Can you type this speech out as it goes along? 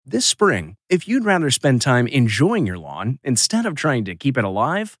This spring, if you'd rather spend time enjoying your lawn instead of trying to keep it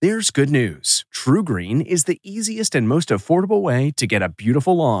alive, there's good news. True Green is the easiest and most affordable way to get a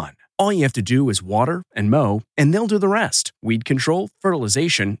beautiful lawn. All you have to do is water and mow, and they'll do the rest. Weed control,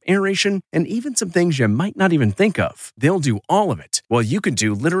 fertilization, aeration, and even some things you might not even think of. They'll do all of it, while you can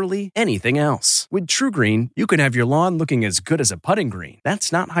do literally anything else. With True Green, you can have your lawn looking as good as a putting green.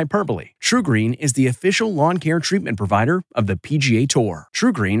 That's not hyperbole. True Green is the official lawn care treatment provider of the PGA Tour.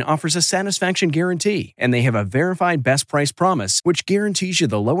 True Green offers a satisfaction guarantee, and they have a verified best price promise, which guarantees you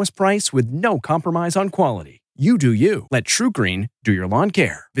the lowest price with no compromise on quality. You do you. Let True Green do your lawn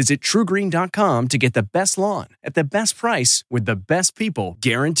care. Visit truegreen.com to get the best lawn at the best price with the best people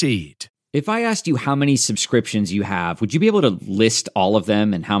guaranteed. If I asked you how many subscriptions you have, would you be able to list all of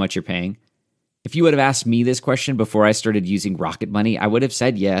them and how much you're paying? If you would have asked me this question before I started using Rocket Money, I would have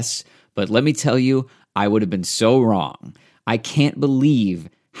said yes. But let me tell you, I would have been so wrong. I can't believe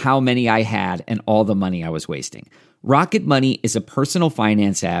how many I had and all the money I was wasting. Rocket Money is a personal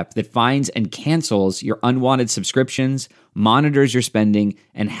finance app that finds and cancels your unwanted subscriptions, monitors your spending,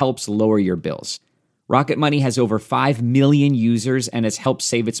 and helps lower your bills. Rocket Money has over 5 million users and has helped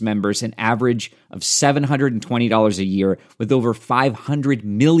save its members an average of $720 a year with over 500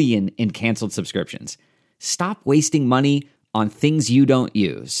 million in canceled subscriptions. Stop wasting money on things you don't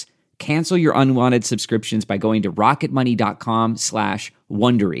use. Cancel your unwanted subscriptions by going to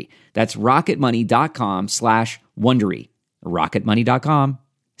rocketmoney.com/Wondery. That's rocketmoney.com/Wondery.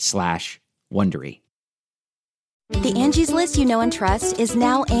 rocketmoney.com/Wondery. The Angie's List you know and trust is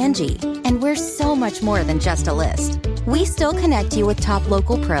now Angie, and we're so much more than just a list. We still connect you with top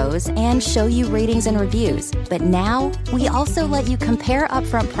local pros and show you ratings and reviews, but now we also let you compare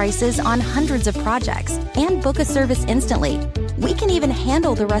upfront prices on hundreds of projects and book a service instantly. We can even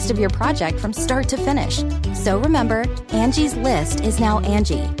handle the rest of your project from start to finish. So remember, Angie's List is now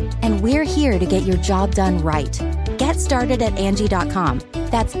Angie, and we're here to get your job done right. Get started at Angie.com.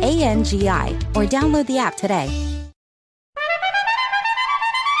 That's ANGI, or download the app today.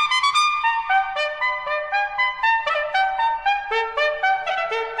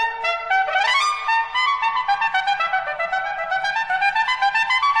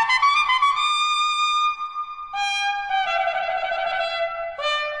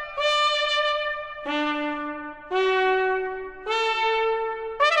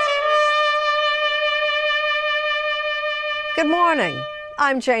 Good morning.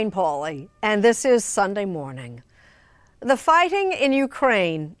 I'm Jane Pauley, and this is Sunday Morning. The fighting in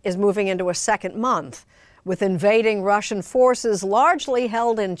Ukraine is moving into a second month, with invading Russian forces largely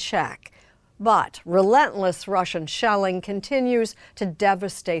held in check. But relentless Russian shelling continues to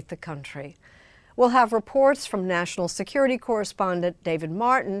devastate the country. We'll have reports from national security correspondent David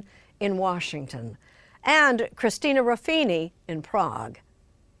Martin in Washington and Christina Ruffini in Prague.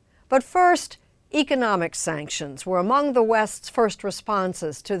 But first, economic sanctions were among the West's first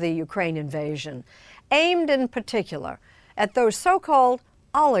responses to the Ukraine invasion, aimed in particular at those so-called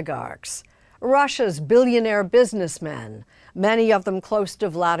oligarchs, Russia's billionaire businessmen, many of them close to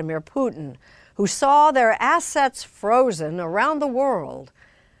Vladimir Putin, who saw their assets frozen around the world.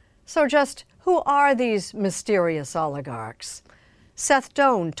 So just who are these mysterious oligarchs? Seth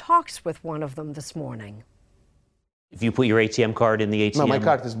Doan talks with one of them this morning. If you put your ATM card in the ATM... No, my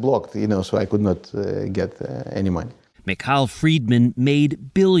card is blocked, so I could not get any money. Mikhail Friedman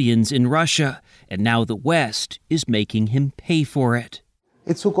made billions in Russia, and now the West is making him pay for it.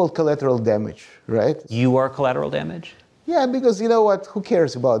 It's so-called collateral damage, right? You are collateral damage? Yeah, because you know what? Who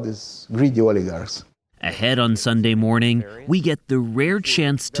cares about these greedy oligarchs? Ahead on Sunday Morning, we get the rare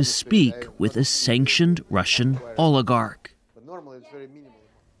chance to speak with a sanctioned Russian oligarch. But normally it's very minimal.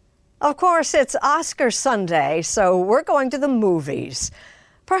 Of course, it's Oscar Sunday, so we're going to the movies.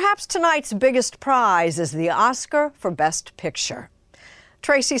 Perhaps tonight's biggest prize is the Oscar for Best Picture.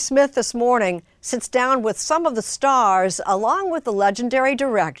 Tracy Smith this morning sits down with some of the stars, along with the legendary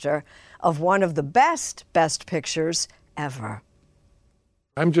director of one of the best pictures ever.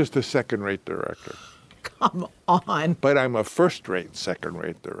 I'm just a second-rate director. Come on. But I'm a first-rate,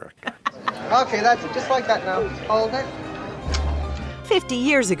 second-rate director. Okay, that's it. Just like that now. Hold it. 50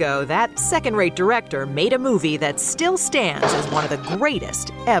 years ago, that second-rate director made a movie that still stands as one of the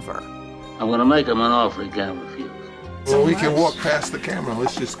greatest ever. I'm going to make him an offer he can't refuse. Well, we can walk past the camera.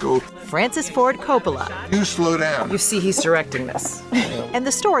 Let's just go. Francis Ford Coppola. You slow down. You see, he's directing this. And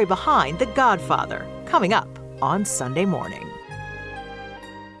the story behind The Godfather, coming up on Sunday Morning.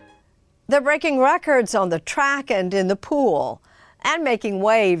 They're breaking records on the track and in the pool, and making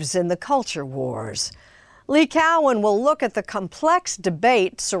waves in the culture wars. Lee Cowan will look at the complex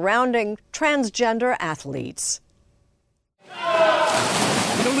debate surrounding transgender athletes.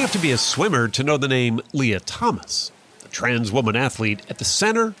 You don't have to be a swimmer to know the name Leah Thomas, a trans woman athlete at the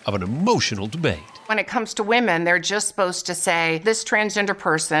center of an emotional debate. When it comes to women, they're just supposed to say, this transgender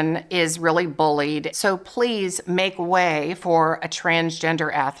person is really bullied, so please make way for a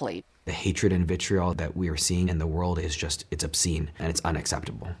transgender athlete. The hatred and vitriol that we are seeing in the world is it's obscene and it's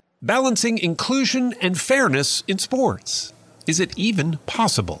unacceptable. Balancing inclusion and fairness in sports. Is it even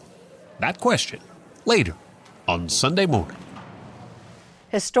possible? That question, later on Sunday morning.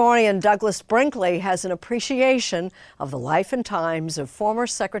 Historian Douglas Brinkley has an appreciation of the life and times of former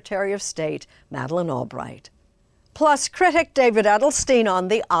Secretary of State Madeleine Albright. Plus, critic David Edelstein on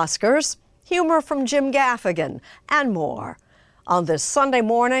the Oscars, humor from Jim Gaffigan, and more on this Sunday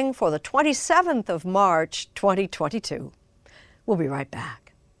morning for the 27th of March, 2022. We'll be right back.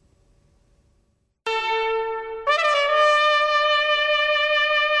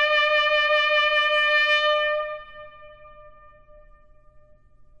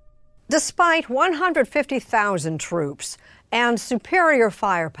 Despite 150,000 troops and superior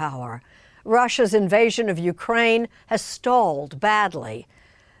firepower, Russia's invasion of Ukraine has stalled badly.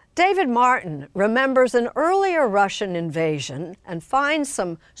 David Martin remembers an earlier Russian invasion and finds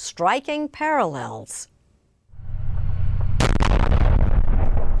some striking parallels.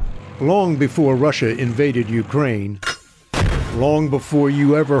 Long before Russia invaded Ukraine, long before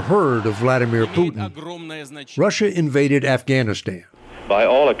you ever heard of Vladimir Putin, Russia invaded Afghanistan. By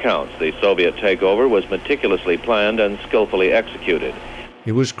all accounts, the Soviet takeover was meticulously planned and skillfully executed.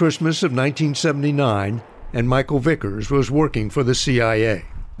 It was Christmas of 1979, and Michael Vickers was working for the CIA.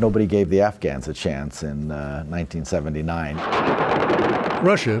 Nobody gave the Afghans a chance in 1979.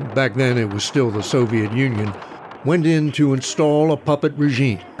 Russia, back then it was still the Soviet Union, went in to install a puppet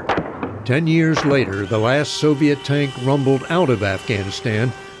regime. 10 years later, the last Soviet tank rumbled out of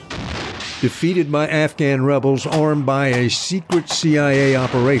Afghanistan, defeated by Afghan rebels armed by a secret CIA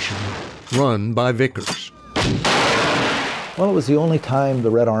operation run by Vickers. Well, it was the only time the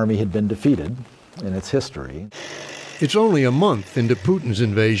Red Army had been defeated in its history. It's only a month into Putin's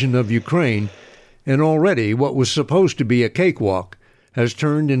invasion of Ukraine, and already what was supposed to be a cakewalk has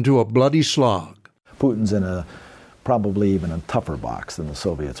turned into a bloody slog. Putin's in a probably even a tougher box than the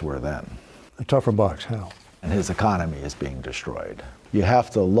Soviets were then. A tougher box, how? And his economy is being destroyed. You have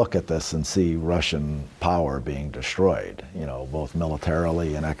to look at this and see Russian power being destroyed, both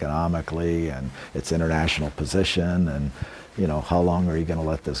militarily and economically, and its international position, and, how long are you going to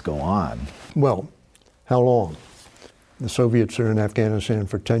let this go on? Well, how long? The Soviets are in Afghanistan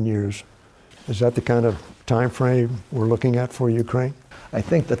for 10 years. Is that the kind of time frame we're looking at for Ukraine? I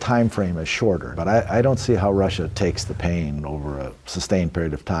think the time frame is shorter, but I don't see how Russia takes the pain over a sustained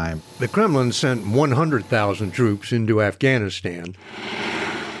period of time. The Kremlin sent 100,000 troops into Afghanistan,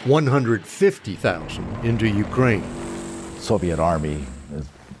 150,000 into Ukraine. Soviet army, as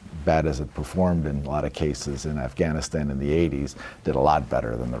bad as it performed in a lot of cases in Afghanistan in the 80s, did a lot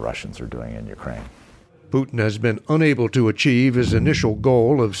better than the Russians are doing in Ukraine. Putin has been unable to achieve his initial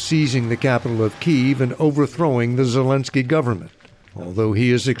goal of seizing the capital of Kyiv and overthrowing the Zelensky government, although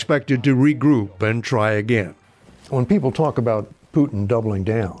he is expected to regroup and try again. When people talk about Putin doubling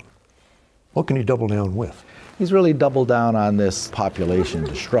down, what can he double down with? He's really doubled down on this population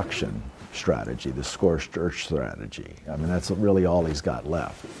destruction strategy, the scorched earth strategy. I mean, that's really all he's got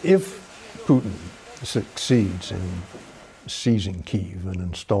left. If Putin succeeds in seizing Kyiv and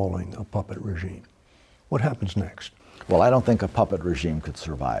installing a puppet regime, what happens next? Well, I don't think a puppet regime could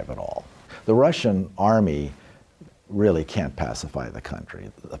survive at all. The Russian army really can't pacify the country.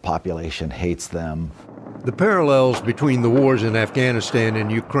 The population hates them. The parallels between the wars in Afghanistan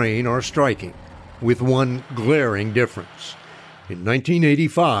and Ukraine are striking, with one glaring difference. In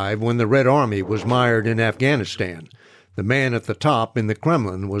 1985, when the Red Army was mired in Afghanistan, the man at the top in the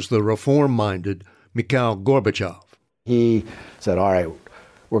Kremlin was the reform-minded Mikhail Gorbachev. He said, all right,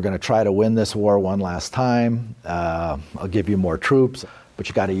 we're going to try to win this war one last time. I'll give you more troops, but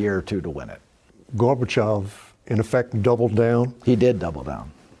you got a year or two to win it. Gorbachev, in effect, doubled down? He did double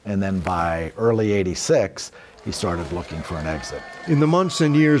down. And then by early '86, he started looking for an exit. In the months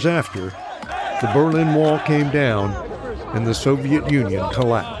and years after, the Berlin Wall came down and the Soviet Union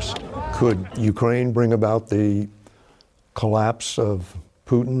collapsed. Could Ukraine bring about the collapse of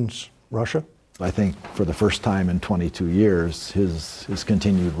Putin's Russia? I think for the first time in 22 years, his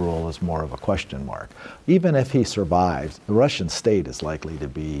continued rule is more of a question mark. Even if he survives, the Russian state is likely to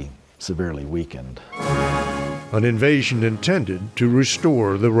be severely weakened. An invasion intended to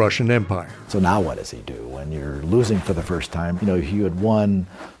restore the Russian Empire. So now what does he do? When you're losing for the first time, you had won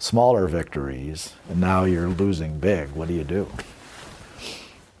smaller victories, and now you're losing big. What do you do?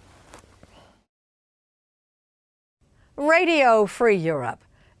 Radio Free Europe.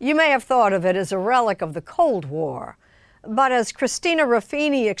 You may have thought of it as a relic of the Cold War, but as Christina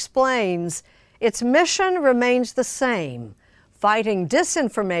Ruffini explains, its mission remains the same, fighting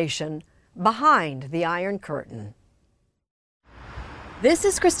disinformation behind the Iron Curtain. This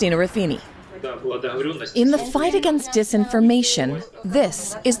is Christina Ruffini. In the fight against disinformation,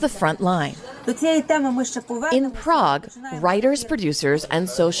 this is the front line. In Prague, writers, producers, and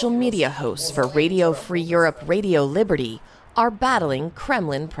social media hosts for Radio Free Europe, Radio Liberty are battling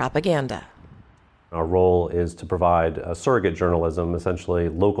Kremlin propaganda. Our role is to provide surrogate journalism, essentially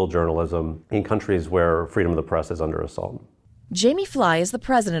local journalism, in countries where freedom of the press is under assault. Jamie Fly is the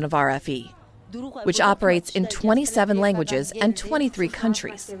president of RFE, which operates in 27 languages and 23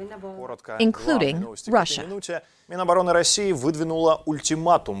 countries, including Russia.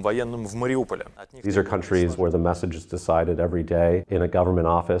 These are countries where the message is decided every day in a government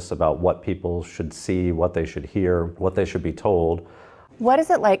office about what people should see, what they should hear, what they should be told. What is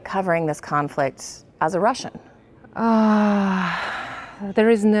it like covering this conflict as a Russian? There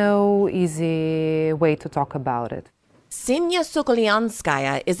is no easy way to talk about it. Ksenia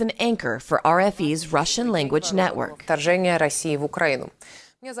Sokolyanskaya is an anchor for RFE's Russian language network.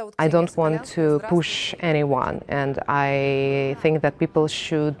 I don't want to push anyone, and I think that people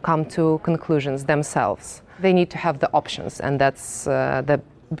should come to conclusions themselves. They need to have the options, and that's the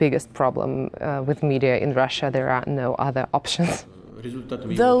biggest problem with media in Russia. There are no other options.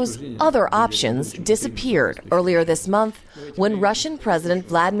 Those other options disappeared earlier this month when Russian President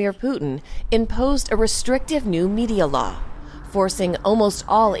Vladimir Putin imposed a restrictive new media law, forcing almost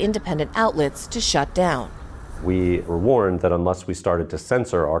all independent outlets to shut down. We were warned that unless we started to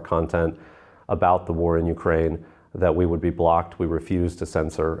censor our content about the war in Ukraine, that we would be blocked. We refused to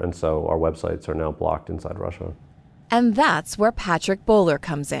censor, and so our websites are now blocked inside Russia. And that's where Patrick Bowler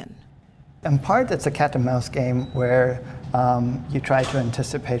comes in. In part, it's a cat and mouse game where you try to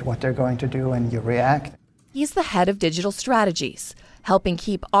anticipate what they're going to do and you react. He's the head of digital strategies, helping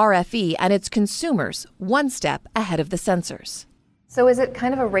keep RFE and its consumers one step ahead of the censors. So is it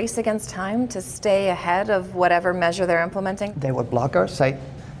kind of a race against time to stay ahead of whatever measure they're implementing? They would block our site,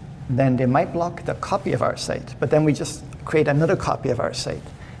 then they might block the copy of our site, but then we just create another copy of our site,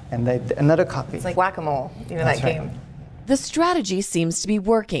 and another copy. It's like whack-a-mole, that game. The strategy seems to be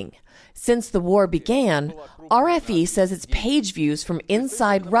working. Since the war began, RFE says its page views from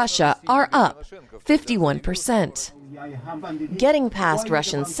inside Russia are up 51%. Getting past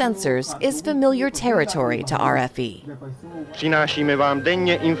Russian censors is familiar territory to RFE.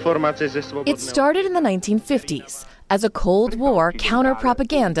 It started in the 1950s as a Cold War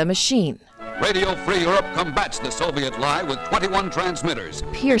counter-propaganda machine. Radio Free Europe combats the Soviet lie with 21 transmitters,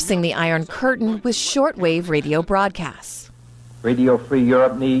 piercing the Iron Curtain with shortwave radio broadcasts. Radio Free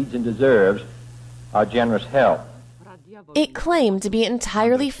Europe needs and deserves our generous help. It claimed to be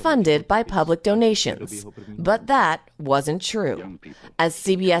entirely funded by public donations, but that wasn't true, as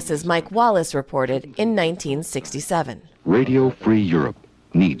CBS's Mike Wallace reported in 1967. Radio Free Europe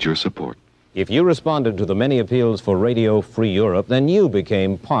needs your support. If you responded to the many appeals for Radio Free Europe, then you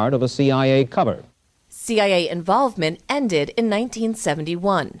became part of a CIA cover. CIA involvement ended in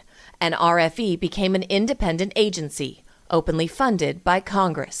 1971, and RFE became an independent agency, openly funded by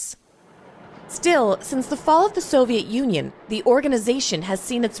Congress. Still, since the fall of the Soviet Union, the organization has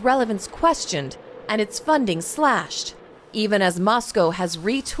seen its relevance questioned and its funding slashed, even as Moscow has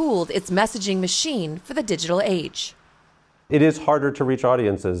retooled its messaging machine for the digital age. It is harder to reach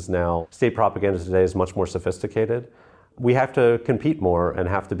audiences now. State propaganda today is much more sophisticated. We have to compete more and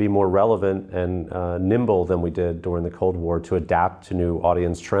have to be more relevant and nimble than we did during the Cold War to adapt to new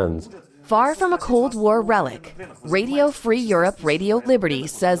audience trends. Far from a Cold War relic, Radio Free Europe, Radio Liberty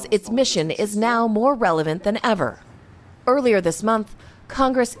says its mission is now more relevant than ever. Earlier this month,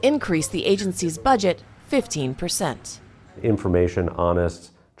 Congress increased the agency's budget 15%. Information,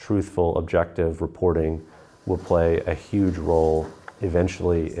 honest, truthful, objective reporting will play a huge role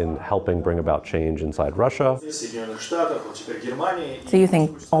eventually in helping bring about change inside Russia. So you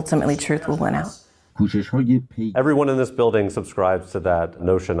think ultimately truth will win out? Everyone in this building subscribes to that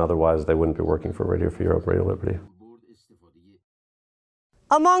notion, otherwise they wouldn't be working for Radio Free Europe, Radio Liberty.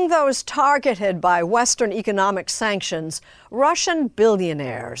 Among those targeted by Western economic sanctions, Russian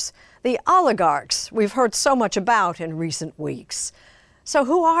billionaires, the oligarchs we've heard so much about in recent weeks. So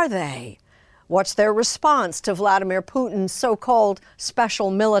who are they? What's their response to Vladimir Putin's so-called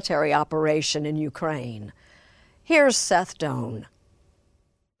special military operation in Ukraine? Here's Seth Doan.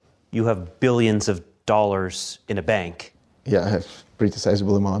 You have billions of dollars in a bank. Yeah, I have a pretty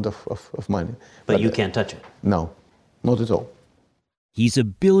sizable amount of money. But you can't touch it? No, not at all. He's a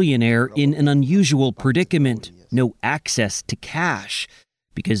billionaire in an unusual predicament, no access to cash.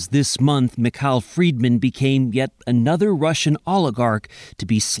 Because this month, Mikhail Friedman became yet another Russian oligarch to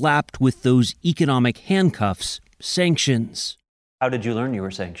be slapped with those economic handcuffs, sanctions. How did you learn you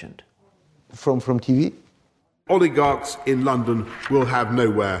were sanctioned? From TV. Oligarchs in London will have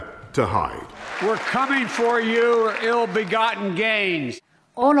nowhere to hide. We're coming for you, ill-begotten gains.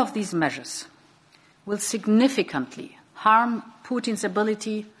 All of these measures will significantly harm Putin's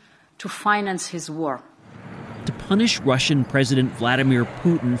ability to finance his war. To punish Russian President Vladimir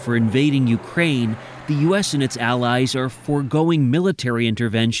Putin for invading Ukraine, the U.S. and its allies are foregoing military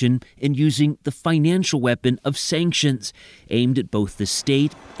intervention and using the financial weapon of sanctions, aimed at both the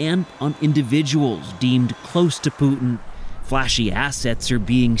state and on individuals deemed close to Putin. Flashy assets are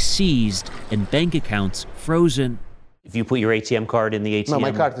being seized and bank accounts frozen. If you put your ATM card in the ATM... No,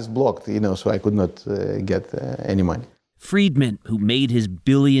 my card is blocked, so I could not get any money. Friedman, who made his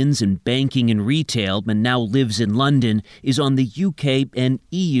billions in banking and retail and now lives in London, is on the UK and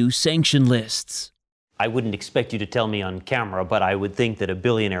EU sanction lists. I wouldn't expect you to tell me on camera, but I would think that a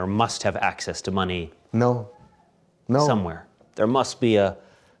billionaire must have access to money. No. Somewhere. There must be an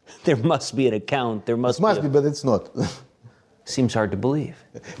account. There must be, but it's not. Seems hard to believe.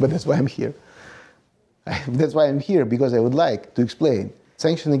 But that's why I'm here. That's why I'm here, because I would like to explain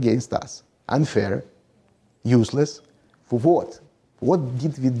sanction against us. Unfair, useless. For what? What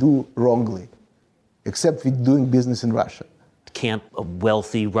did we do wrongly? Except we're doing business in Russia. Can't a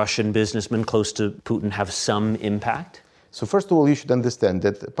wealthy Russian businessman close to Putin have some impact? So first of all, you should understand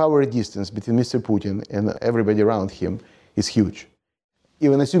that the power distance between Mr. Putin and everybody around him is huge.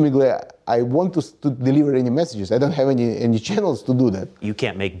 Even assuming I want to deliver any messages, I don't have any channels to do that. You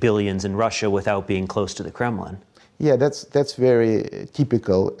can't make billions in Russia without being close to the Kremlin. Yeah, that's very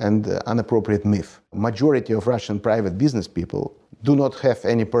typical and inappropriate myth. Majority of Russian private business people do not have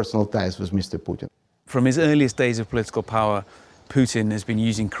any personal ties with Mr. Putin. From his earliest days of political power, Putin has been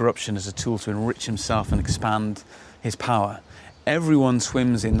using corruption as a tool to enrich himself and expand his power. Everyone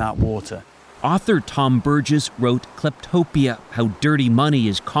swims in that water. Author Tom Burgess wrote Kleptopia, How Dirty Money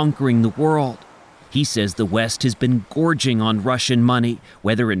is Conquering the World. He says the West has been gorging on Russian money,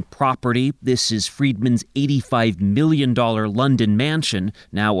 whether in property, this is Friedman's $85 million London mansion,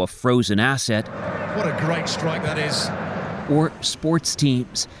 now a frozen asset. What a great strike that is. Or sports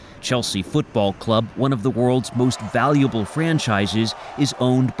teams. Chelsea Football Club, one of the world's most valuable franchises, is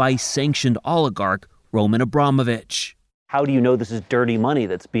owned by sanctioned oligarch Roman Abramovich. How do you know this is dirty money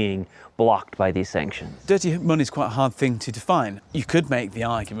that's being blocked by these sanctions? Dirty money is quite a hard thing to define. You could make the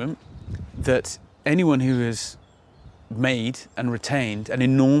argument that anyone who has made and retained an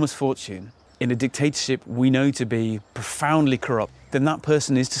enormous fortune in a dictatorship we know to be profoundly corrupt, then that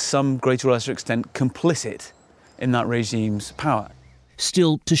person is to some greater or lesser extent complicit in that regime's power.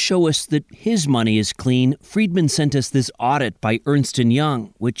 Still, to show us that his money is clean, Friedman sent us this audit by Ernst &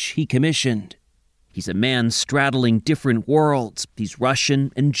 Young, which he commissioned. He's a man straddling different worlds. He's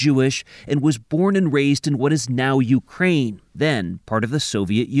Russian and Jewish and was born and raised in what is now Ukraine, then part of the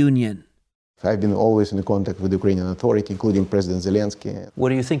Soviet Union. I've been always in contact with the Ukrainian authority, including President Zelensky. What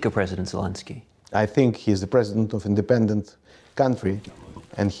do you think of President Zelensky? I think he's the president of an independent country,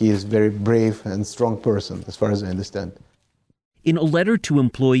 and he is a very brave and strong person, as far as I understand. In a letter to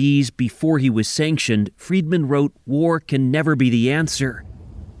employees before he was sanctioned, Friedman wrote, "War can never be the answer."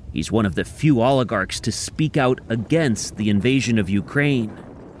 He's one of the few oligarchs to speak out against the invasion of Ukraine.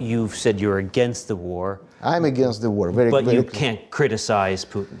 You've said you're against the war. I'm against the war. But you can't criticize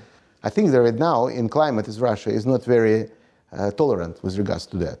Putin. I think that right now, in climate, Russia is not very tolerant with regards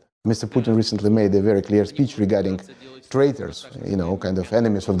to that. Mr. Putin recently made a very clear speech regarding traitors, kind of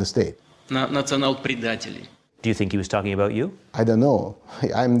enemies of the state. Do you think he was talking about you? I don't know.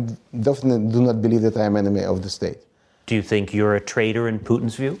 I definitely do not believe that I am enemy of the state. Do you think you're a traitor in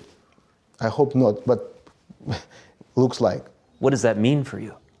Putin's view? I hope not, but looks like. What does that mean for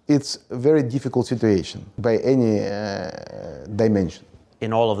you? It's a very difficult situation by any dimension.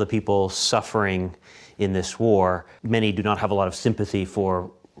 In all of the people suffering in this war, many do not have a lot of sympathy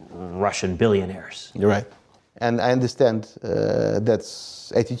for Russian billionaires. You're right. And I understand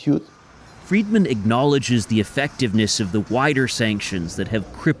that's attitude. Friedman acknowledges the effectiveness of the wider sanctions that have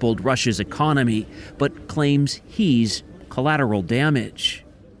crippled Russia's economy, but claims he's collateral damage.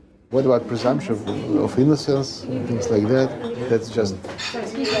 What about presumption of innocence and things like that? That's just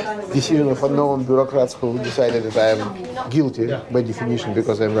decision of unknown bureaucrats who decided that I am guilty by definition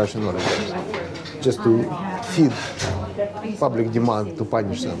because I'm Russian oligarch. Just to feed public demand to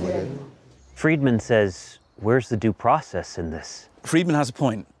punish somebody. Friedman says, where's the due process in this? Friedman has a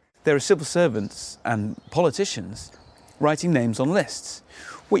point. There are civil servants and politicians writing names on lists.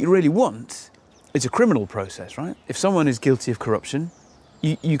 What you really want is a criminal process, right? If someone is guilty of corruption,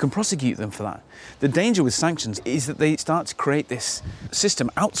 you can prosecute them for that. The danger with sanctions is that they start to create this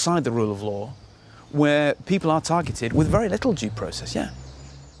system outside the rule of law where people are targeted with very little due process,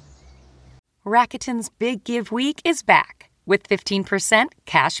 Rakuten's Big Give Week is back with 15%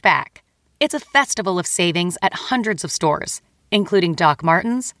 cash back. It's a festival of savings at hundreds of stores, including Doc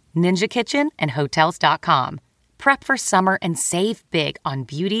Martens, Ninja Kitchen, and Hotels.com. Prep for summer and save big on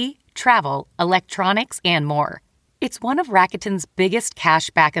beauty, travel, electronics, and more. It's one of Rakuten's biggest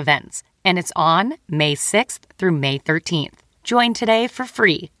cashback events, and it's on May 6th through May 13th. Join today for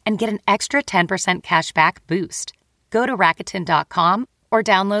free and get an extra 10% cashback boost. Go to Rakuten.com or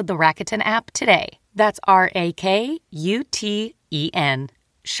download the Rakuten app today. That's RAKUTEN.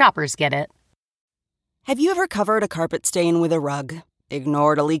 Shoppers get it. Have you ever covered a carpet stain with a rug?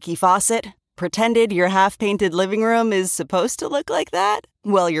 Ignored a leaky faucet? Pretended your half-painted living room is supposed to look like that?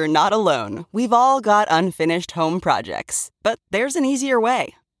 Well, you're not alone. We've all got unfinished home projects. But there's an easier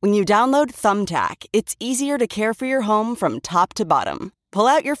way. When you download Thumbtack, it's easier to care for your home from top to bottom. Pull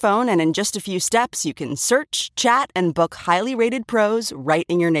out your phone and in just a few steps, you can search, chat, and book highly rated pros right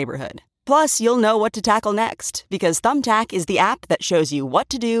in your neighborhood. Plus, you'll know what to tackle next, because Thumbtack is the app that shows you what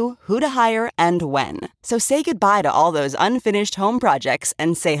to do, who to hire, and when. So say goodbye to all those unfinished home projects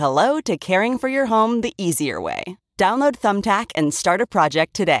and say hello to caring for your home the easier way. Download Thumbtack and start a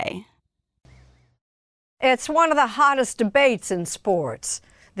project today. It's one of the hottest debates in sports,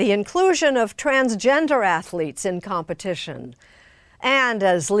 the inclusion of transgender athletes in competition. And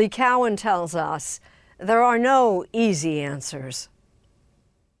as Lee Cowan tells us, there are no easy answers.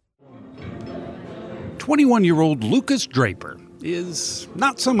 21-year-old Lucas Draper is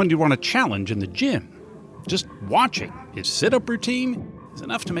not someone you want to challenge in the gym. Just watching his sit-up routine is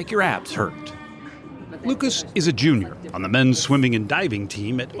enough to make your abs hurt. Lucas is a junior on the men's swimming and diving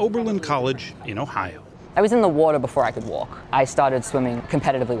team at Oberlin College in Ohio. I was in the water before I could walk. I started swimming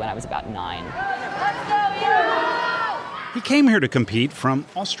competitively when I was about 9. He came here to compete from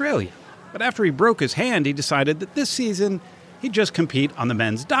Australia, but after he broke his hand, he decided that this season he'd just compete on the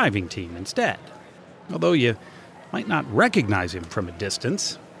men's diving team instead. Although you might not recognize him from a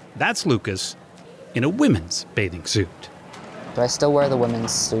distance, that's Lucas in a women's bathing suit. Do I still wear the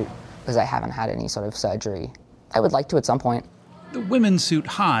women's suit because I haven't had any sort of surgery? I would like to at some point. The women's suit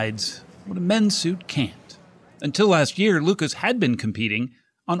hides what a men's suit can't. Until last year, Lucas had been competing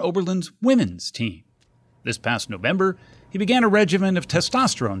on Oberlin's women's team. This past November, he began a regimen of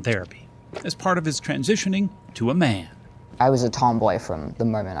testosterone therapy as part of his transitioning to a man. I was a tomboy from the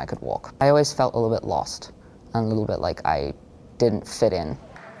moment I could walk. I always felt a little bit lost and a little bit like I didn't fit in.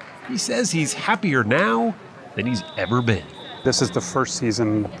 He says he's happier now than he's ever been. This is the first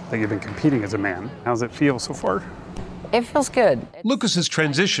season that you've been competing as a man. How's it feel so far? It feels good. Lucas's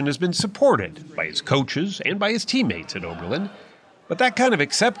transition has been supported by his coaches and by his teammates at Oberlin. But that kind of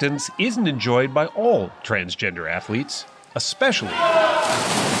acceptance isn't enjoyed by all transgender athletes, especially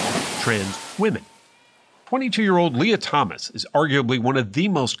trans women. 22-year-old Leah Thomas is arguably one of the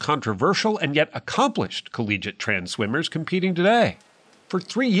most controversial and yet accomplished collegiate trans swimmers competing today. For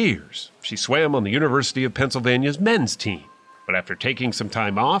 3 years, she swam on the University of Pennsylvania's men's team, but after taking some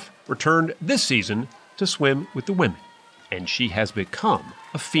time off, returned this season to swim with the women. And she has become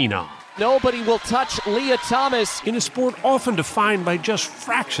a phenom. Nobody will touch Leah Thomas. In a sport often defined by just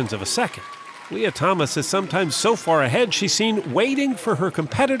fractions of a second, Leah Thomas is sometimes so far ahead she's seen waiting for her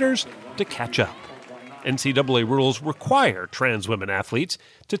competitors to catch up. NCAA rules require trans women athletes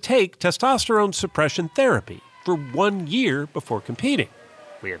to take testosterone suppression therapy for 1 year before competing.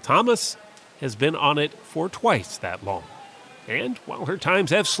 Leah Thomas has been on it for twice that long. And while her times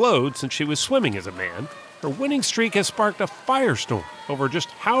have slowed since she was swimming as a man, her winning streak has sparked a firestorm over just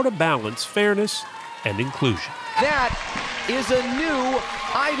how to balance fairness and inclusion. That is a new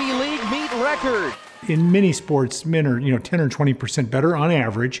Ivy League meet record. In many sports, men are 10 or 20% better on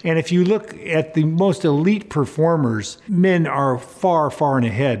average. And if you look at the most elite performers, men are far, far and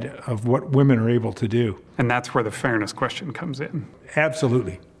ahead of what women are able to do. And that's where the fairness question comes in.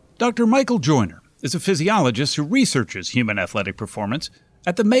 Absolutely. Dr. Michael Joyner is a physiologist who researches human athletic performance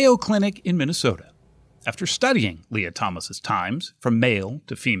at the Mayo Clinic in Minnesota. After studying Leah Thomas's times from male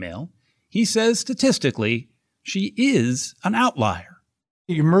to female, he says statistically she is an outlier.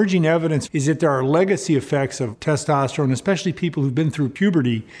 The emerging evidence is that there are legacy effects of testosterone, especially people who've been through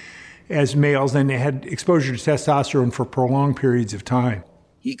puberty as males and had exposure to testosterone for prolonged periods of time.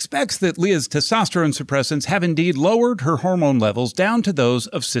 He expects that Leah's testosterone suppressants have indeed lowered her hormone levels down to those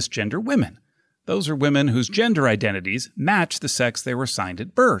of cisgender women. Those are women whose gender identities match the sex they were assigned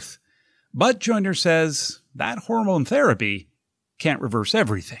at birth. But Joyner says that hormone therapy can't reverse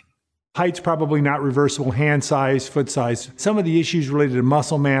everything. Height's probably not reversible, hand size, foot size. Some of the issues related to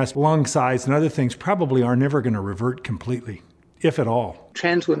muscle mass, lung size, and other things probably are never going to revert completely, if at all.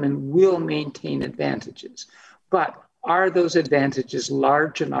 Trans women will maintain advantages, but are those advantages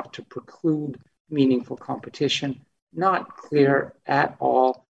large enough to preclude meaningful competition? Not clear at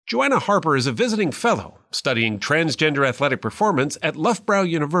all. Joanna Harper is a visiting fellow studying transgender athletic performance at Loughborough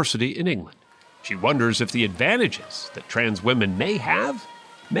University in England. She wonders if the advantages that trans women may have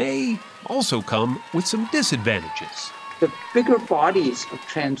may also come with some disadvantages. The bigger bodies of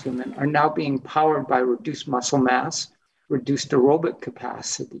trans women are now being powered by reduced muscle mass, reduced aerobic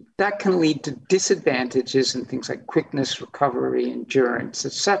capacity. That can lead to disadvantages in things like quickness, recovery, endurance,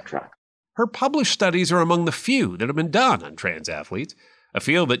 etc. Her published studies are among the few that have been done on trans athletes, a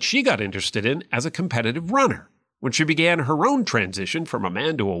field that she got interested in as a competitive runner when she began her own transition from a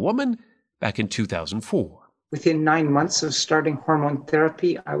man to a woman back in 2004. Within 9 months of starting hormone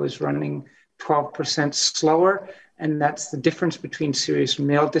therapy, I was running 12% slower, and that's the difference between serious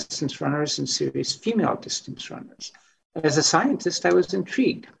male distance runners and serious female distance runners. As a scientist, I was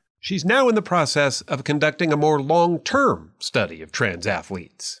intrigued. She's now in the process of conducting a more long-term study of trans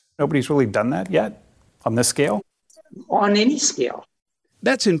athletes. Nobody's really done that yet on this scale? On any scale.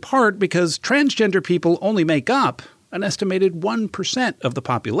 That's in part because transgender people only make up an estimated 1% of the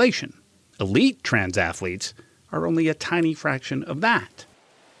population. Elite trans athletes are only a tiny fraction of that.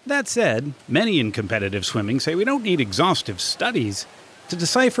 That said, many in competitive swimming say we don't need exhaustive studies to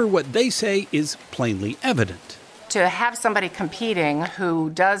decipher what they say is plainly evident. To have somebody competing who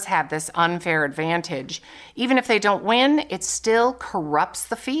does have this unfair advantage, even if they don't win, it still corrupts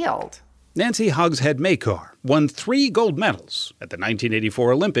the field. Nancy Hogshead-Makar won 3 gold medals at the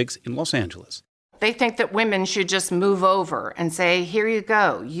 1984 Olympics in Los Angeles. They think that women should just move over and say, here you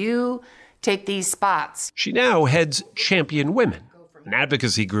go, you take these spots. She now heads Champion Women, an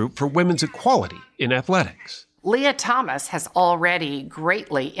advocacy group for women's equality in athletics. Leah Thomas has already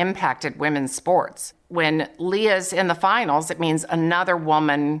greatly impacted women's sports. When Leah's in the finals, it means another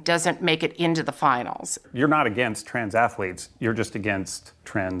woman doesn't make it into the finals. You're not against trans athletes, you're just against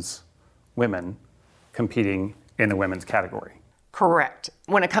trans women competing in the women's category. Correct.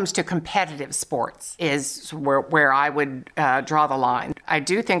 When it comes to competitive sports is where I would draw the line. I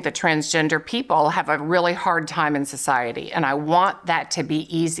do think that transgender people have a really hard time in society, and I want that to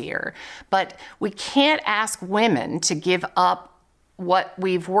be easier. But we can't ask women to give up what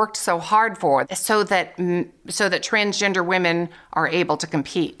we've worked so hard for so that transgender women are able to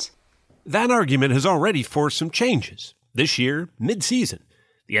compete. That argument has already forced some changes. This year, mid-season,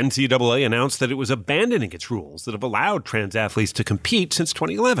 the NCAA announced that it was abandoning its rules that have allowed trans athletes to compete since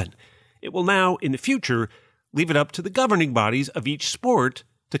 2011. It will now, in the future, leave it up to the governing bodies of each sport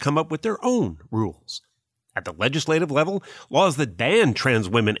to come up with their own rules. At the legislative level, laws that ban trans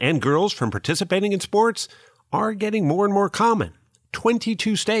women and girls from participating in sports are getting more and more common.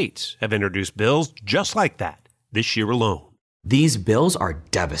 22 states have introduced bills just like that this year alone. These bills are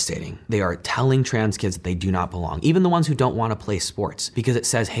devastating. They are telling trans kids that they do not belong, even the ones who don't want to play sports, because it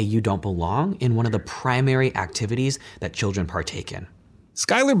says, hey, you don't belong in one of the primary activities that children partake in.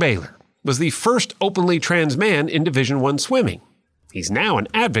 Skylar Baylor was the first openly trans man in Division I swimming. He's now an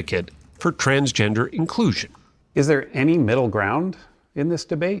advocate for transgender inclusion. Is there any middle ground in this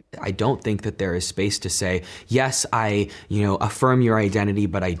debate? I don't think that there is space to say, yes, I, affirm your identity,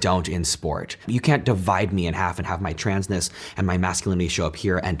 but I don't in sport. You can't divide me in half and have my transness and my masculinity show up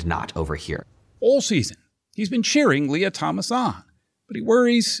here and not over here. All season, he's been cheering Leah Thomas on, but he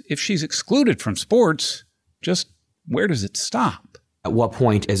worries if she's excluded from sports, just where does it stop? At what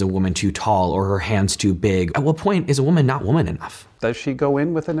point is a woman too tall or her hands too big? At what point is a woman not woman enough? Does she go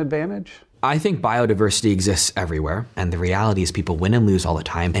in with an advantage? I think biodiversity exists everywhere, and the reality is people win and lose all the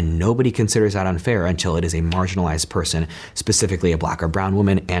time, and nobody considers that unfair until it is a marginalized person, specifically a black or brown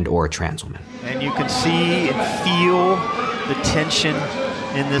woman and or a trans woman. And you can see and feel the tension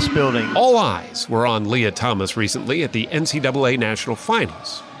in this building. All eyes were on Leah Thomas recently at the NCAA National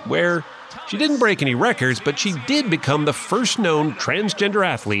Finals, where she didn't break any records, but she did become the first known transgender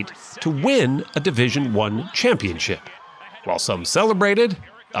athlete to win a Division I championship. While some celebrated,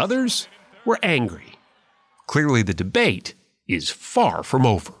 others were angry. Clearly, the debate is far from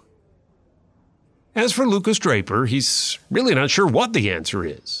over. As for Lucas Draper, he's really not sure what the answer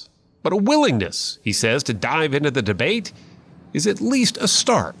is. But a willingness, he says, to dive into the debate is at least a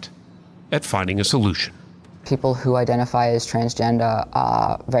start at finding a solution. People who identify as transgender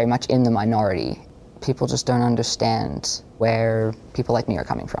are very much in the minority. People just don't understand where people like me are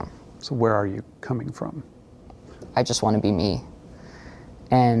coming from. So where are you coming from? I just want to be me.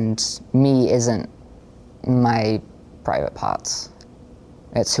 And me isn't my private parts.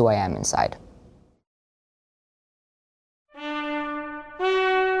 It's who I am inside.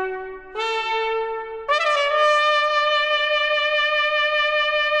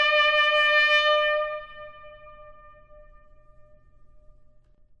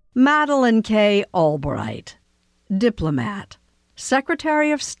 Madeleine K. Albright, diplomat,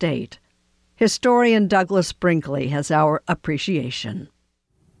 Secretary of State. Historian Douglas Brinkley has our appreciation.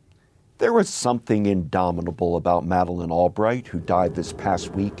 There was something indomitable about Madeleine Albright, who died this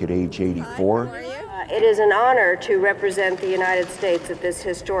past week at age 84. It is an honor to represent the United States at this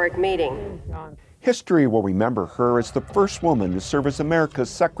historic meeting. History will remember her as the first woman to serve as America's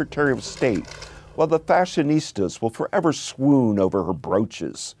Secretary of State, while the fashionistas will forever swoon over her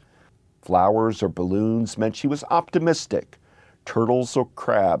brooches. Flowers or balloons meant she was optimistic. Turtles or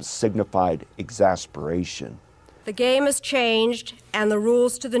crabs signified exasperation. The game has changed, and the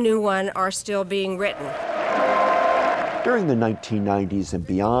rules to the new one are still being written. During the 1990s and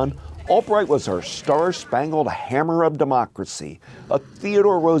beyond, Albright was our star-spangled hammer of democracy, a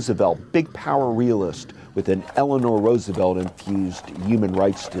Theodore Roosevelt big power realist with an Eleanor Roosevelt-infused human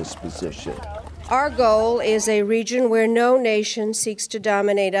rights disposition. Our goal is a region where no nation seeks to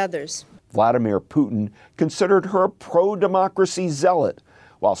dominate others. Vladimir Putin considered her a pro-democracy zealot,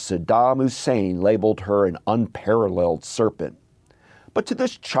 while Saddam Hussein labeled her an unparalleled serpent. But to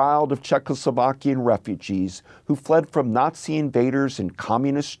this child of Czechoslovakian refugees who fled from Nazi invaders and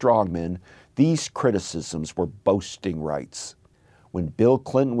communist strongmen, these criticisms were boasting rights. When Bill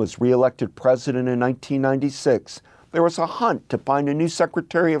Clinton was re-elected president in 1996, there was a hunt to find a new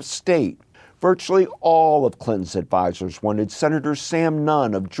Secretary of State. Virtually all of Clinton's advisors wanted Senator Sam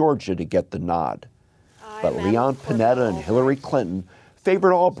Nunn of Georgia to get the nod. But Leon Panetta and Hillary Clinton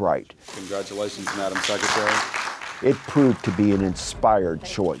favored Albright. Congratulations, Madam Secretary. It proved to be an inspired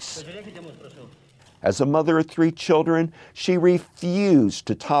choice. As a mother of 3 children, she refused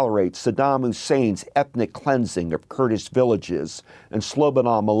to tolerate Saddam Hussein's ethnic cleansing of Kurdish villages and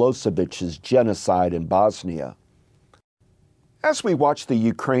Slobodan Milosevic's genocide in Bosnia. As we watch the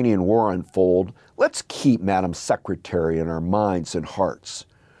Ukrainian war unfold, let's keep Madam Secretary in our minds and hearts.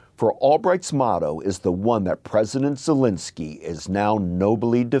 For Albright's motto is the one that President Zelensky is now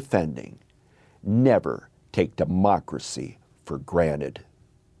nobly defending: never take democracy for granted.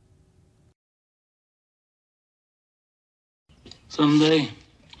 Someday,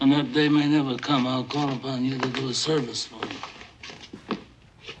 and that day may never come, I'll call upon you to do a service for me.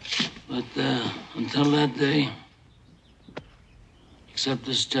 But until that day, accept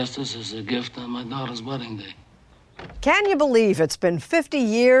this justice as a gift on my daughter's wedding day. Can you believe it's been 50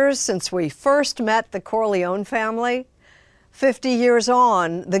 years since we first met the Corleone family? 50 years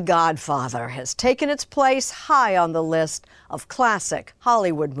on, The Godfather has taken its place high on the list of classic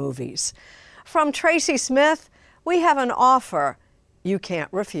Hollywood movies. From Tracy Smith, we have an offer you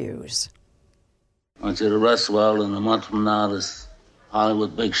can't refuse. I want you to rest well, and a month from now, this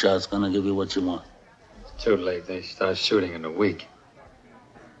Hollywood big shot's gonna give you what you want. It's too late. They start shooting in a week.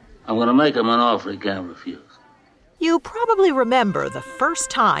 I'm gonna make him an offer he can't refuse. You probably remember the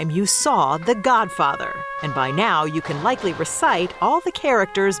first time you saw The Godfather, and by now you can likely recite all the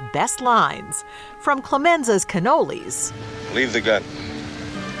characters' best lines. From Clemenza's cannolis, Leave the gun.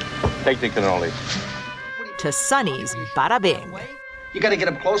 Take the cannoli. to Sonny's bada bing. You gotta get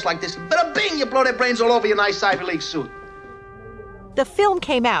up close like this, bada bing, you blow their brains all over your nice Ivy League suit. The film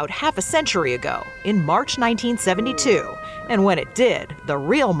came out half a century ago, in March 1972, and when it did, the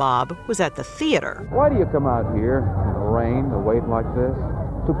real mob was at the theater. Why do you come out here in the rain to wait like this?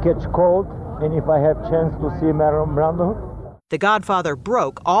 To catch cold, and if I have chance to see Marlon Brando. The Godfather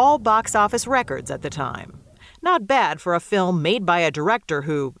broke all box office records at the time. Not bad for a film made by a director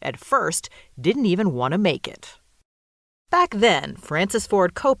who, at first, didn't even want to make it. Back then, Francis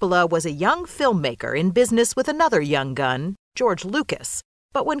Ford Coppola was a young filmmaker in business with another young gun, George Lucas.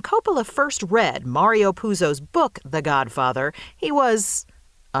 But when Coppola first read Mario Puzo's book, The Godfather, he was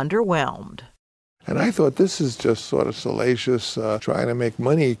underwhelmed. And I thought, this is just sort of salacious, trying to make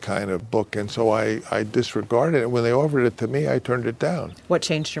money kind of book. And so I disregarded it. When they offered it to me, I turned it down. What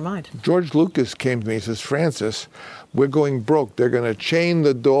changed your mind? George Lucas came to me and says, Francis, we're going broke. They're going to chain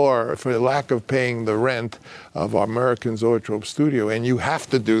the door for the lack of paying the rent of our American Zoetrope studio. And you have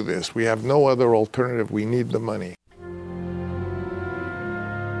to do this. We have no other alternative. We need the money.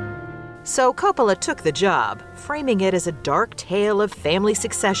 So Coppola took the job, framing it as a dark tale of family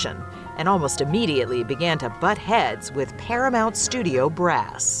succession, and almost immediately began to butt heads with Paramount studio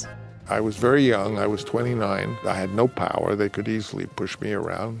brass. I was very young. I was 29. I had no power. They could easily push me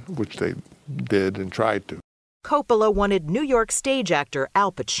around, which they did and tried to. Coppola wanted New York stage actor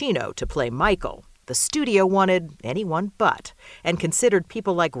Al Pacino to play Michael. The studio wanted anyone but, and considered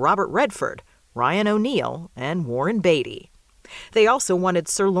people like Robert Redford, Ryan O'Neal, and Warren Beatty. They also wanted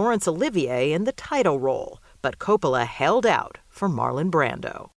Sir Laurence Olivier in the title role, but Coppola held out for Marlon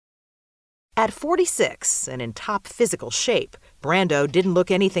Brando. At 46 and in top physical shape, Brando didn't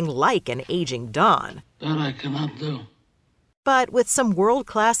look anything like an aging Don. That I cannot do. But with some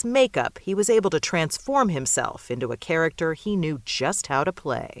world-class makeup, he was able to transform himself into a character he knew just how to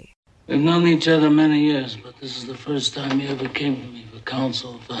play. We've known each other many years, but this is the first time you ever came to me for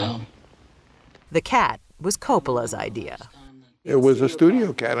counsel, for help. The cat was Coppola's idea. It was a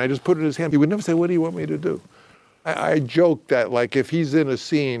studio cat, and I just put it in his hand. He would never say, "What do you want me to do?" I joked that, like, if he's in a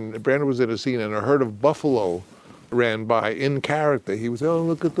scene, Brandon was in a scene, and a herd of buffalo ran by in character, he would say, "Oh,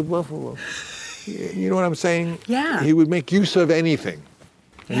 look at the buffalo." You know what I'm saying? Yeah. He would make use of anything.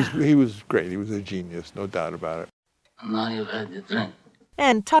 Yeah. He was great. He was a genius, no doubt about it. And now you've had your drink.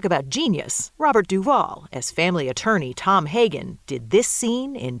 And talk about genius. Robert Duvall, as family attorney Tom Hagen, did this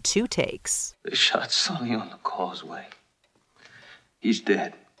scene in 2 takes. They shot Sonny on the causeway. He's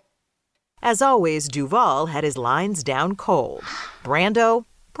dead. As always, Duvall had his lines down cold. Brando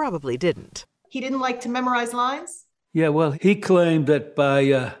probably didn't. He didn't like to memorize lines? Yeah, well, he claimed that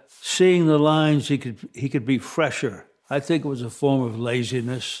by seeing the lines, he could be fresher. I think it was a form of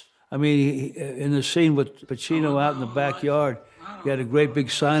laziness. I mean, in the scene with Pacino out in the backyard, he had a great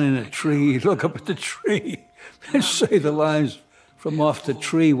big sign in a tree. He'd look up at the tree and say the lines from off the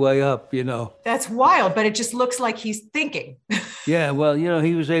tree way up, you know. That's wild, but it just looks like he's thinking. Yeah, well, you know,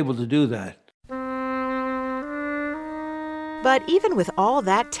 he was able to do that. But even with all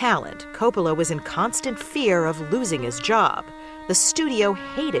that talent, Coppola was in constant fear of losing his job. The studio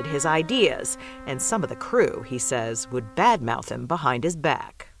hated his ideas, and some of the crew, he says, would badmouth him behind his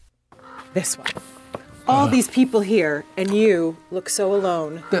back. This one. All these people here, and you look so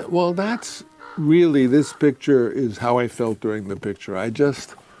alone. Well, that's really, this picture is how I felt during the picture.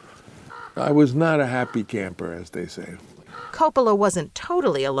 I was not a happy camper, as they say. Coppola wasn't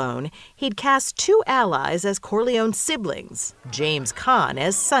totally alone. He'd cast 2 allies as Corleone's siblings, James Caan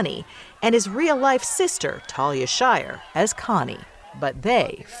as Sonny, and his real-life sister, Talia Shire, as Connie. But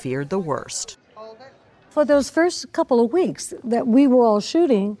they feared the worst. For those first couple of weeks that we were all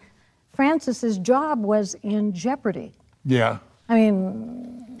shooting, Francis's job was in jeopardy. Yeah. I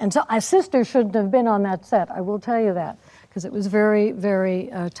mean, and so my sister shouldn't have been on that set, I will tell you that, because it was very, very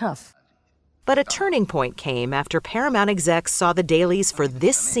tough. But a turning point came after Paramount execs saw the dailies for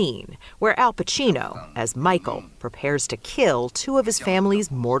this scene, where Al Pacino, as Michael, prepares to kill 2 of his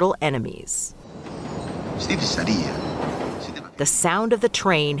family's mortal enemies. The sound of the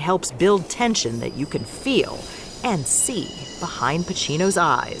train helps build tension that you can feel and see behind Pacino's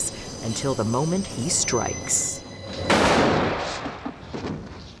eyes until the moment he strikes.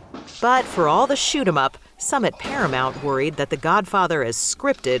 But for all the shoot-'em-up, some at Paramount worried that The Godfather as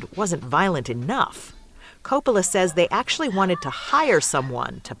scripted wasn't violent enough. Coppola says they actually wanted to hire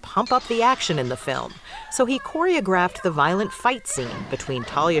someone to pump up the action in the film, so he choreographed the violent fight scene between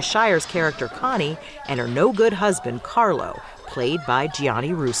Talia Shire's character Connie and her no-good husband Carlo, played by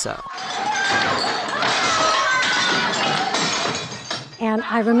Gianni Russo. And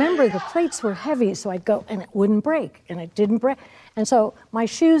I remember the plates were heavy, so I'd go, and it wouldn't break, and it didn't break. And so my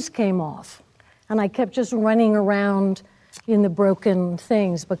shoes came off, and I kept just running around in the broken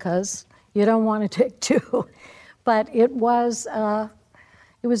things because you don't want to take 2. But it was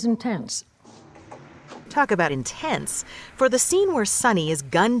intense. Talk about intense. For the scene where Sonny is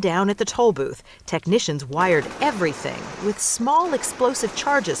gunned down at the toll booth, technicians wired everything with small explosive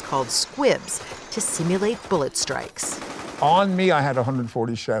charges called squibs to simulate bullet strikes. On me, I had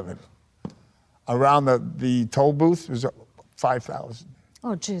 147. Around the toll booth, it was 5,000.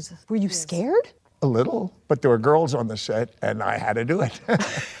 Oh, Jesus. Were you scared? A little, but there were girls on the set, and I had to do it.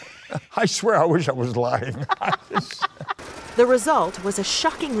 I swear I wish I was lying. The result was a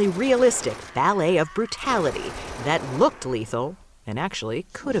shockingly realistic ballet of brutality that looked lethal and actually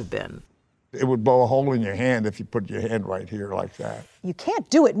could have been. It would blow a hole in your hand if you put your hand right here like that. You can't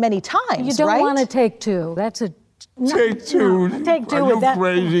do it many times, You don't right? want to take 2. That's a... Take 2? No, take 2 Are with you that.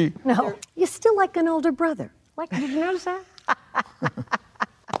 crazy? No. You're still like an older brother. Like, did you notice that?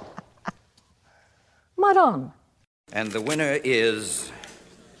 Maron. And the winner is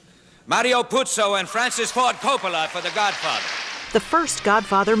Mario Puzo and Francis Ford Coppola for The Godfather. The first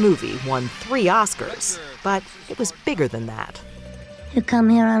Godfather movie won 3 Oscars, but it was bigger than that. You come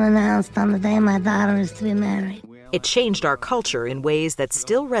here unannounced on the day my daughter is to be married. It changed our culture in ways that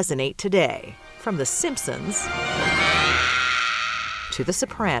still resonate today, from The Simpsons to The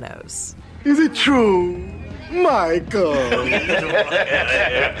Sopranos. Is it true Michael!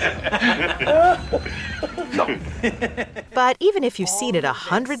 But even if you've seen it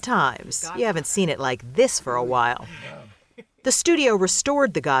 100 times, you haven't seen it like this for a while. The studio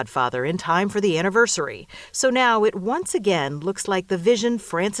restored The Godfather in time for the anniversary, so now it once again looks like the vision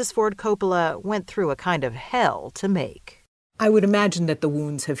Francis Ford Coppola went through a kind of hell to make. I would imagine that the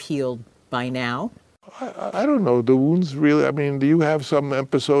wounds have healed by now. I don't know, the wounds really, I mean, do you have some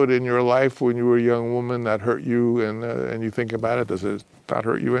episode in your life when you were a young woman that hurt you and you think about it, does it not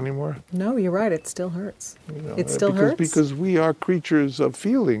hurt you anymore? No, you're right, it still hurts. It still hurts? Because we are creatures of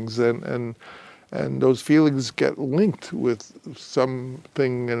feelings and those feelings get linked with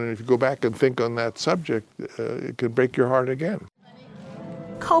something, and if you go back and think on that subject, it can break your heart again.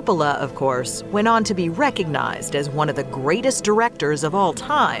 Coppola, of course, went on to be recognized as one of the greatest directors of all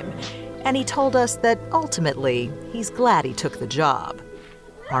time, and he told us that ultimately he's glad he took the job.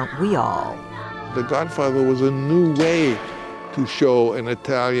 Aren't we all? The Godfather was a new way to show an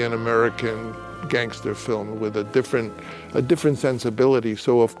Italian-American gangster film with a different sensibility.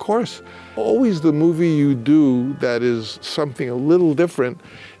 So of course, always the movie you do that is something a little different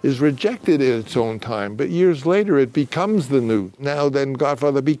is rejected in its own time, but years later it becomes the new. Now then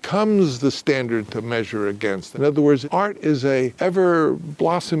Godfather becomes the standard to measure against. In other words, art is a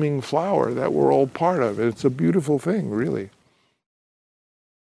ever-blossoming flower that we're all part of. It's a beautiful thing, really.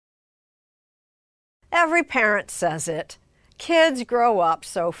 Every parent says it. Kids grow up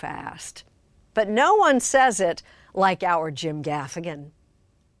so fast. But no one says it like our Jim Gaffigan.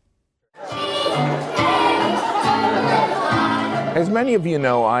 As many of you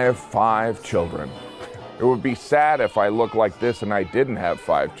know, I have 5 children. It would be sad if I looked like this and I didn't have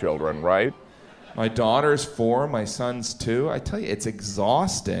 5 children, right? My daughter's 4, my son's 2. I tell you, it's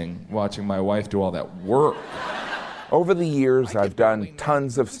exhausting watching my wife do all that work. Over the years, I've done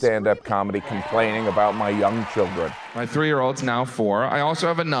tons of stand-up comedy complaining about my young children. My 3-year-old's now 4. I also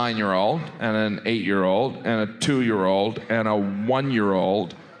have a 9-year-old and an 8-year-old and a 2-year-old and a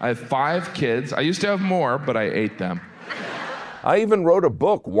 1-year-old. I have 5 kids. I used to have more, but I ate them. I even wrote a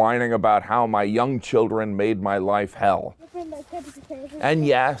book whining about how my young children made my life hell. And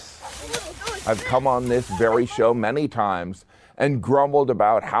yes, I've come on this very show many times and grumbled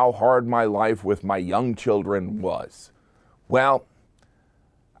about how hard my life with my young children was. Well,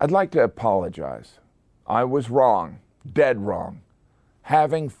 I'd like to apologize. I was wrong, dead wrong.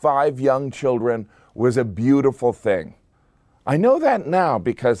 Having 5 young children was a beautiful thing. I know that now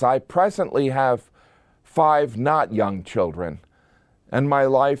because I presently have 5 not young children, and my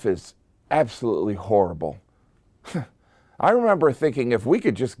life is absolutely horrible. I remember thinking if we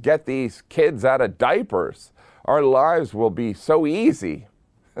could just get these kids out of diapers, our lives will be so easy.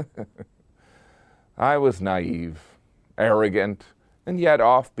 I was naive, arrogant, and yet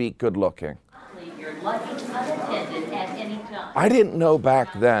offbeat good-looking. I didn't know back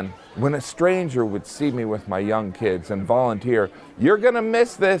then, when a stranger would see me with my young kids and volunteer, "You're gonna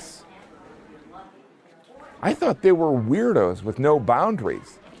miss this." I thought they were weirdos with no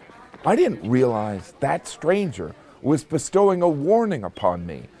boundaries. I didn't realize that stranger was bestowing a warning upon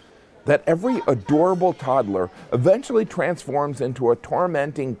me, that every adorable toddler eventually transforms into a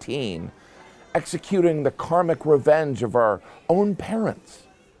tormenting teen, executing the karmic revenge of our own parents.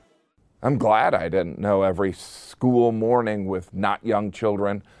 I'm glad I didn't know every school morning with not young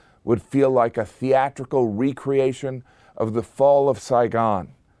children would feel like a theatrical recreation of the fall of Saigon.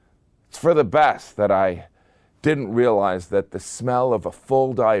 It's for the best that I didn't realize that the smell of a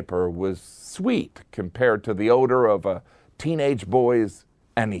full diaper was sweet compared to the odor of a teenage boy's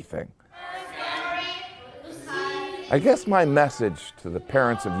anything. I guess my message to the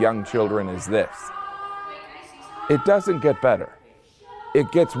parents of young children is this: it doesn't get better,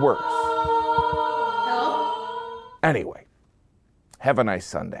 it gets worse. Anyway, have a nice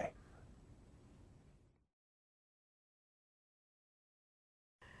Sunday.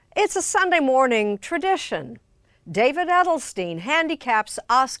 It's a Sunday morning tradition. David Edelstein handicaps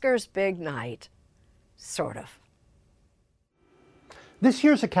Oscar's big night. Sort of. This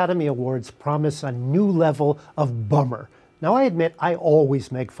year's Academy Awards promise a new level of bummer. Now, I admit I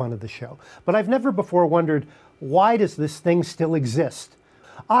always make fun of the show, but I've never before wondered, why does this thing still exist?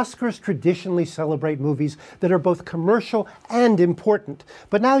 Oscars traditionally celebrate movies that are both commercial and important,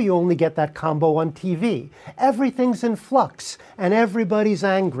 but now you only get that combo on TV. Everything's in flux, and everybody's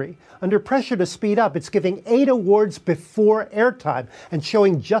angry. Under pressure to speed up, it's giving 8 awards before airtime and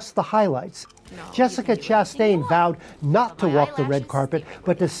showing just the highlights. Jessica Chastain vowed not to walk the red carpet,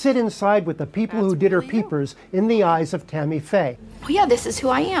 but to sit inside with the people who did her peepers in the eyes of Tammy Faye. Oh yeah, this is who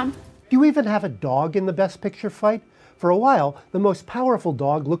I am. Do you even have a dog in the Best Picture fight? For a while, the most powerful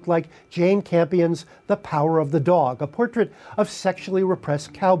dog looked like Jane Campion's The Power of the Dog, a portrait of sexually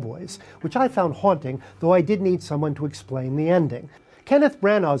repressed cowboys, which I found haunting, though I did need someone to explain the ending. Kenneth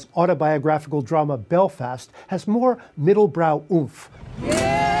Branagh's autobiographical drama Belfast has more middle-brow oomph.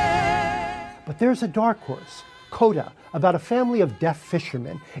 But there's a dark horse, Coda, about a family of deaf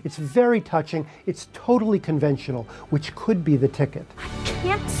fishermen. It's very touching, it's totally conventional, which could be the ticket. I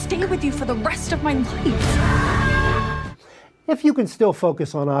can't stay with you for the rest of my life. If you can still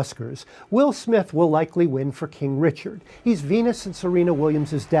focus on Oscars, Will Smith will likely win for King Richard. He's Venus and Serena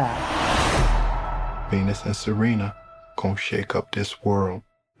Williams' dad. Venus and Serena gonna shake up this world.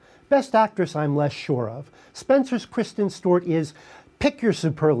 Best Actress I'm less sure of. Spencer's Kristen Stewart is, pick your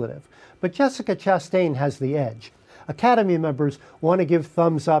superlative, but Jessica Chastain has the edge. Academy members want to give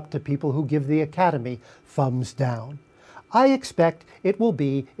thumbs up to people who give the Academy thumbs down. I expect it will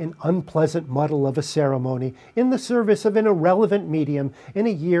be an unpleasant muddle of a ceremony in the service of an irrelevant medium in a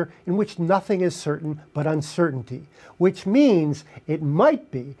year in which nothing is certain but uncertainty, which means it might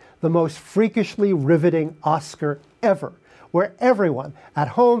be the most freakishly riveting Oscar ever, where everyone at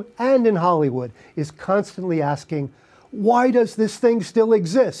home and in Hollywood is constantly asking, why does this thing still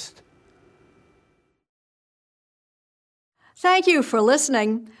exist? Thank you for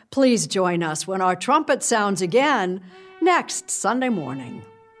listening. Please join us when our trumpet sounds again next Sunday morning.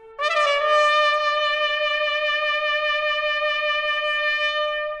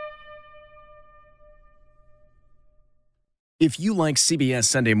 If you like CBS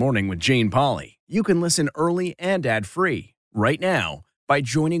Sunday Morning with Jane Pauley, you can listen early and ad-free right now by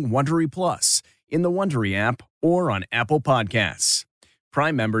joining Wondery Plus in the Wondery app or on Apple Podcasts.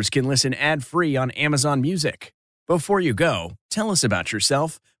 Prime members can listen ad-free on Amazon Music. Before you go, tell us about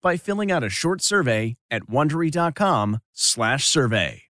yourself by filling out a short survey at Wondery.com/survey.